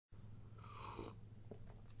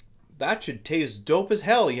That should taste dope as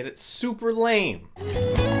hell, yet it's super lame.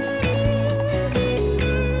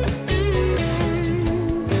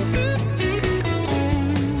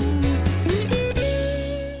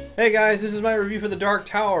 Hey guys, this is my review for The Dark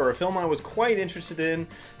Tower, a film I was quite interested in,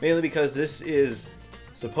 mainly because this is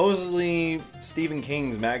supposedly Stephen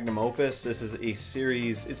King's magnum opus. This is a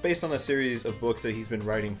series, it's based on a series of books that he's been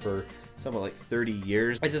writing for somewhat like 30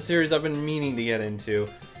 years. It's a series I've been meaning to get into,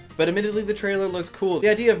 but admittedly the trailer looked cool. The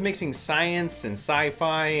idea of mixing science and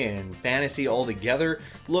sci-fi and fantasy all together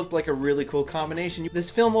looked like a really cool combination.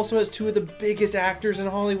 This film also has two of the biggest actors in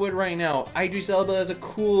Hollywood right now. Idris Elba as a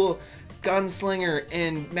cool gunslinger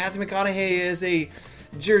and Matthew McConaughey as a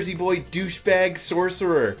Jersey boy douchebag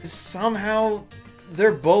sorcerer. Somehow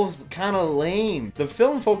they're both kind of lame. The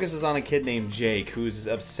film focuses on a kid named Jake who's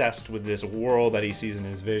obsessed with this world that he sees in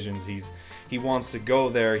his visions. He wants to go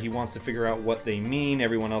there, he wants to figure out what they mean.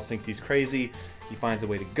 Everyone else thinks he's crazy. He finds a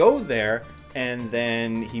way to go there, and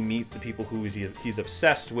then he meets the people who he's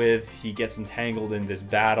obsessed with. He gets entangled in this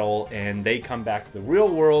battle, and they come back to the real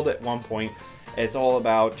world at one point. It's all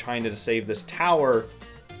about trying to save this tower,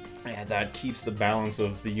 and that keeps the balance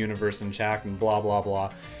of the universe in check and blah blah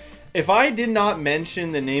blah. If I did not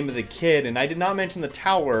mention the name of the kid and I did not mention the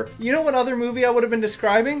tower, you know what other movie I would have been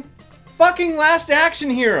describing? Fucking Last Action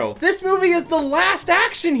Hero! This movie is the Last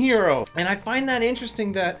Action Hero! And I find that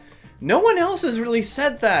interesting that no one else has really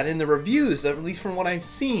said that in the reviews, at least from what I've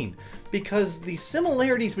seen, because the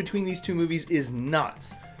similarities between these two movies is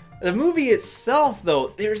nuts. The movie itself,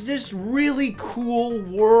 though, there's this really cool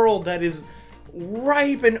world that is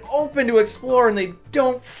ripe and open to explore, and they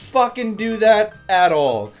don't fucking do that at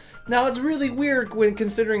all. Now, it's really weird when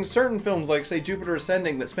considering certain films like, say, Jupiter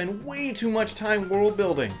Ascending that spend way too much time world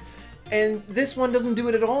building. And this one doesn't do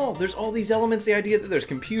it at all. There's all these elements, the idea that there's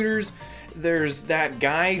computers, there's that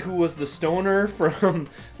guy who was the stoner from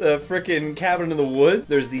the frickin' Cabin in the Woods.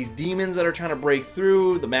 There's these demons that are trying to break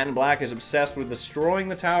through. The Man in Black is obsessed with destroying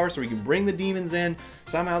the tower so he can bring the demons in.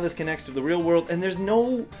 Somehow this connects to the real world, and there's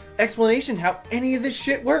no explanation how any of this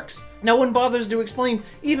shit works. No one bothers to explain,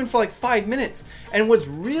 even for like 5 minutes. And what's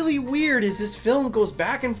really weird is this film goes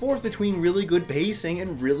back and forth between really good pacing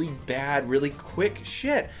and really bad, really quick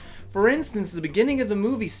shit. For instance, the beginning of the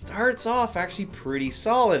movie starts off actually pretty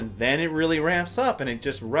solid, then it really ramps up and it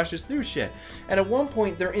just rushes through shit. And at one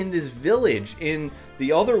point they're in this village in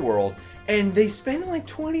the other world, and they spend like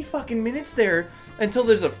 20 fucking minutes there until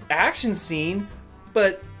there's an action scene,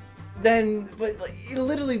 but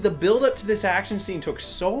literally the build up to this action scene took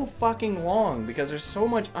so fucking long because there's so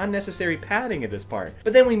much unnecessary padding at this part.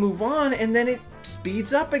 But then we move on and then it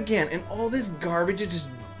speeds up again and all this garbage is just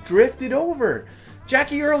drifted over.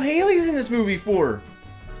 Jackie Earle Haley's in this movie for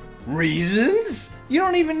reasons? You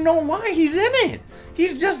don't even know why he's in it.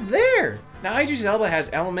 He's just there. Now, Idris Elba has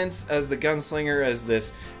elements as the gunslinger, as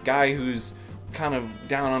this guy who's kind of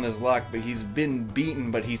down on his luck, but he's been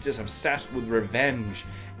beaten, but he's just obsessed with revenge.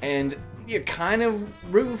 And you're kind of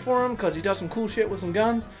rooting for him because he does some cool shit with some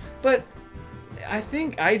guns, but I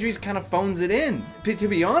think Idris kind of phones it in. To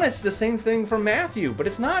be honest, the same thing from Matthew, but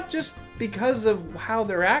it's not just because of how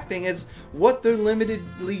they're acting, it's what they're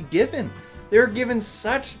limitedly given. They're given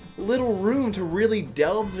such little room to really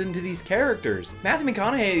delve into these characters. Matthew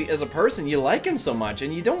McConaughey as a person, you like him so much,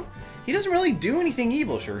 and he doesn't really do anything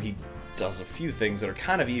evil. Sure, he does a few things that are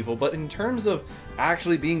kind of evil, but in terms of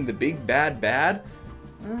actually being the big bad,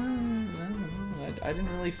 I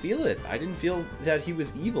didn't really feel it. I didn't feel that he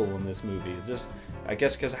was evil in this movie. Just, I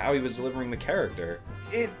guess because how he was delivering the character.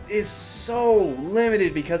 It is so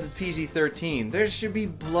limited because it's PG-13. There should be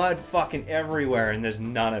blood fucking everywhere and there's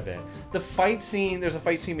none of it. The fight scene, there's a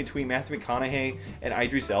fight scene between Matthew McConaughey and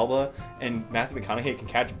Idris Elba, and Matthew McConaughey can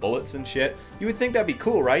catch bullets and shit. You would think that'd be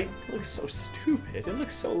cool, right? It looks so stupid. It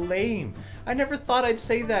looks so lame. I never thought I'd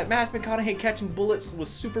say that. Matthew McConaughey catching bullets was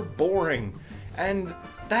super boring. And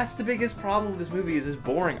that's the biggest problem with this movie, is it's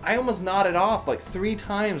boring. I almost nodded off like 3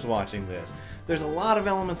 times watching this. There's a lot of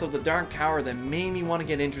elements of The Dark Tower that made me want to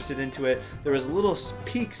get interested into it. There was little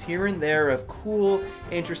peaks here and there of cool,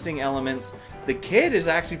 interesting elements. The kid is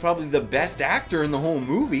actually probably the best actor in the whole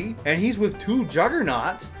movie, and he's with 2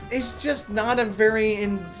 juggernauts. It's just not a very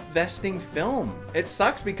investing film. It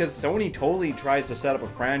sucks because Sony totally tries to set up a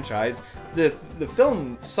franchise. The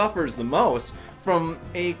film suffers the most from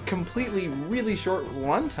a completely really short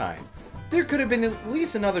runtime. There could have been at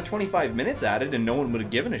least another 25 minutes added and no one would have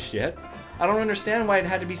given a shit. I don't understand why it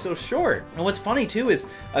had to be so short. And what's funny too is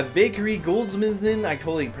Avegari Goldsman, I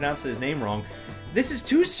totally pronounced his name wrong. This is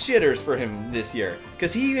 2 shitters for him this year,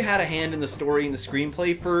 because he had a hand in the story and the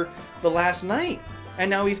screenplay for The Last Night. And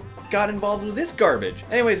now he's got involved with this garbage?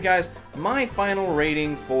 Anyways, guys, my final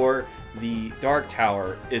rating for the Dark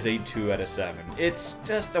Tower is a 2 out of 7. It's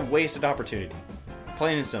just a wasted opportunity.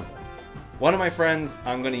 Plain and simple. One of my friends,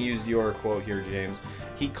 I'm going to use your quote here, James,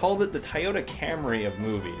 he called it the Toyota Camry of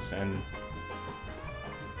movies, and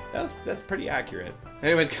that's pretty accurate.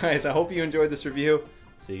 Anyways, guys, I hope you enjoyed this review.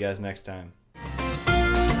 See you guys next time.